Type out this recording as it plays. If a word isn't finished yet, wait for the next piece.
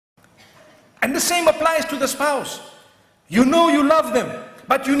And the same applies to the spouse. You know you love them,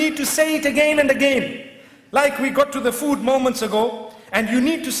 but you need to say it again and again. Like we got to the food moments ago, and you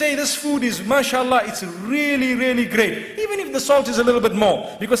need to say this food is, mashallah, it's really, really great. Even if the salt is a little bit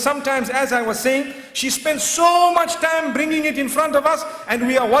more. Because sometimes, as I was saying, she spends so much time bringing it in front of us, and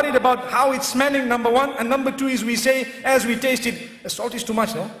we are worried about how it's smelling, number one. And number two is we say, as we taste it, the salt is too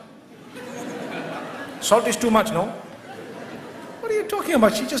much, no? Salt is too much, no? What are you talking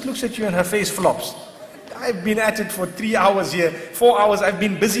about? She just looks at you and her face flops. I've been at it for 3 hours here, 4 hours. I've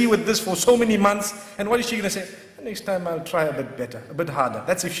been busy with this for so many months. And what is she going to say? Next time I'll try a bit better, a bit harder.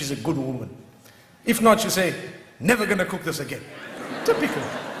 That's if she's a good woman. If not, she'll say, never going to cook this again. Typical.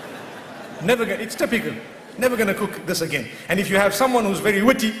 It's typical. Never going to cook this again. And if you have someone who's very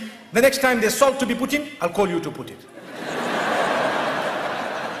witty, the next time there's salt to be put in, I'll call you to put it.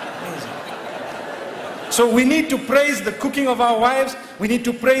 So we need to praise the cooking of our wives. We need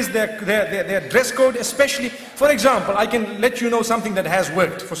to praise their dress code, especially. For example, I can let you know something that has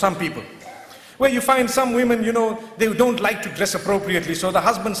worked for some people. Where you find some women, you know, they don't like to dress appropriately. So the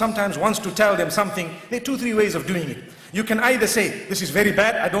husband sometimes wants to tell them something. There are 2-3 ways of doing it. You can either say, this is very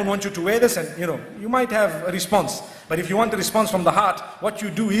bad, I don't want you to wear this. And you know, you might have a response. But if you want a response from the heart, what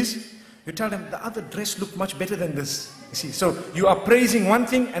you do is, you tell them, the other dress looked much better than this. You see, so you are praising one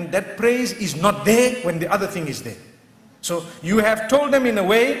thing, and that praise is not there when the other thing is there. So you have told them in a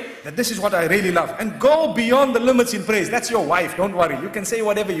way that this is what I really love. And go beyond the limits in praise. That's your wife, don't worry. You can say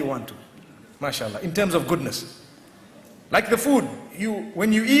whatever you want to. MashaAllah, in terms of goodness. Like the food,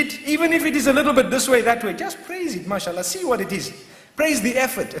 when you eat, even if it is a little bit this way, that way, just praise it, MashaAllah. See what it is. Praise the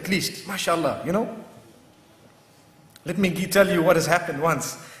effort at least, MashaAllah, you know. Let me tell you what has happened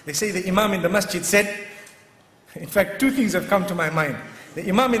once. They say the Imam in the masjid said, in fact, 2 things have come to my mind. The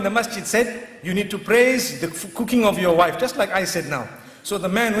Imam in the masjid said, you need to praise the cooking of your wife, just like I said now. So the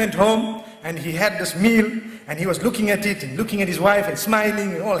man went home and he had this meal and he was looking at it and looking at his wife and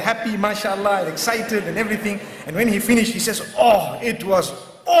smiling and all happy, mashallah, and excited and everything. And when he finished, he says, oh, it was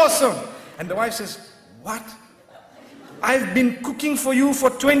awesome. And the wife says, what? I've been cooking for you for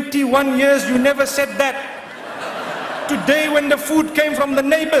 21 years, you never said that. Today when the food came from the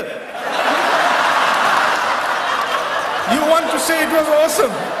neighbor, you want to say it was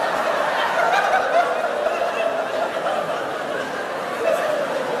awesome.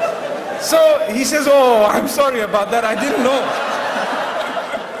 So he says, oh, I'm sorry about that, I didn't know.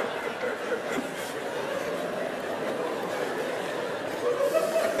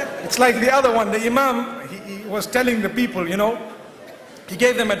 It's like the other one, the Imam, he was telling the people, you know, he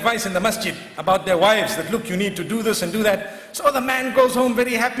gave them advice in the masjid about their wives, that look, you need to do this and do that. So the man goes home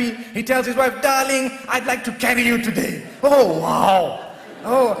very happy. He tells his wife, darling, I'd like to carry you today. Oh, wow.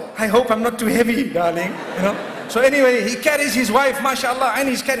 Oh, I hope I'm not too heavy, darling. You know. So anyway, he carries his wife, mashallah, and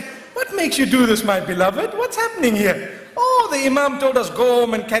he's carrying. What makes you do this, my beloved? What's happening here? Oh, the Imam told us, go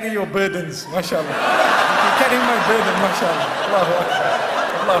home and carry your burdens, mashallah. You're carrying my burden, mashallah. Allahu Akbar.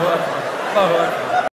 Allahu Akbar. Allahu Akbar.